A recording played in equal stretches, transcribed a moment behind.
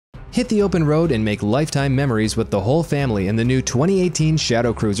Hit the open road and make lifetime memories with the whole family in the new 2018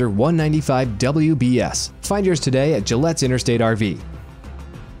 Shadow Cruiser 195 WBS. Find yours today at Gillette's Interstate RV.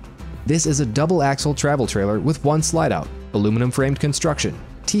 This is a double-axle travel trailer with one slide-out, aluminum-framed construction,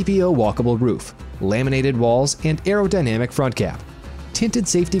 TPO walkable roof, laminated walls, and aerodynamic front cap. Tinted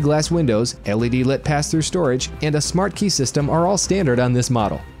safety glass windows, LED lit pass-through storage, and a SmartKey system are all standard on this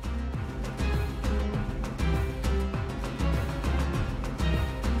model.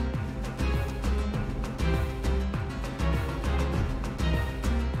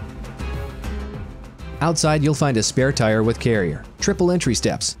 Outside, you'll find a spare tire with carrier, triple entry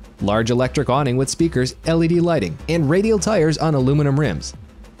steps, large electric awning with speakers, LED lighting, and radial tires on aluminum rims.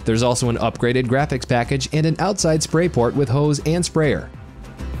 There's also an upgraded graphics package and an outside spray port with hose and sprayer.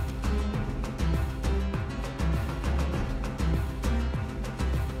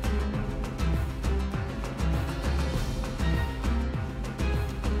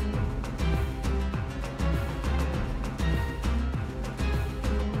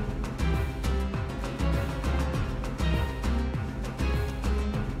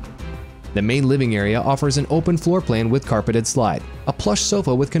 The main living area offers an open floor plan with carpeted slide, a plush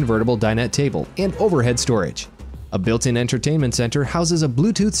sofa with convertible dinette table, and overhead storage. A built-in entertainment center houses a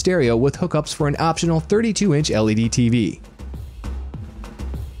Bluetooth stereo with hookups for an optional 32-inch LED TV.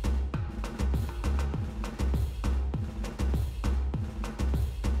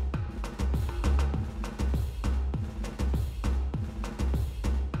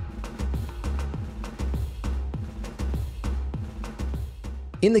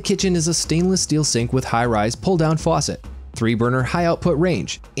 In the kitchen is a stainless steel sink with high-rise pull-down faucet, 3-burner high-output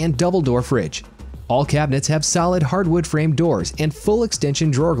range, and double-door fridge. All cabinets have solid hardwood frame doors and full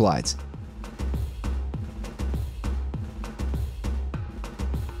extension drawer glides.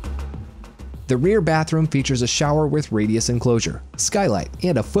 The rear bathroom features a shower with radius enclosure, skylight,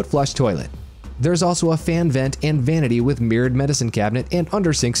 and a foot flush toilet. There's also a fan vent and vanity with mirrored medicine cabinet and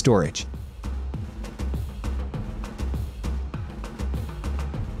under-sink storage.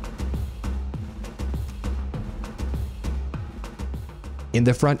 In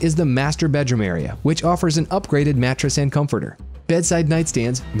the front is the master bedroom area, which offers an upgraded mattress and comforter, bedside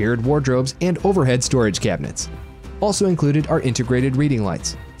nightstands, mirrored wardrobes, and overhead storage cabinets. Also included are integrated reading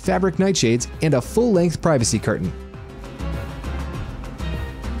lights, fabric nightshades, and a full-length privacy curtain.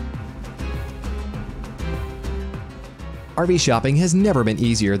 RV shopping has never been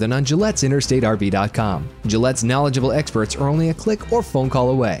easier than on Gillette's InterstateRV.com. Gillette's knowledgeable experts are only a click or phone call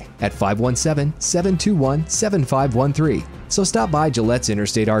away at 517-721-7513. So stop by Gillette's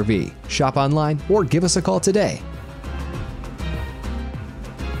Interstate RV, shop online, or give us a call today.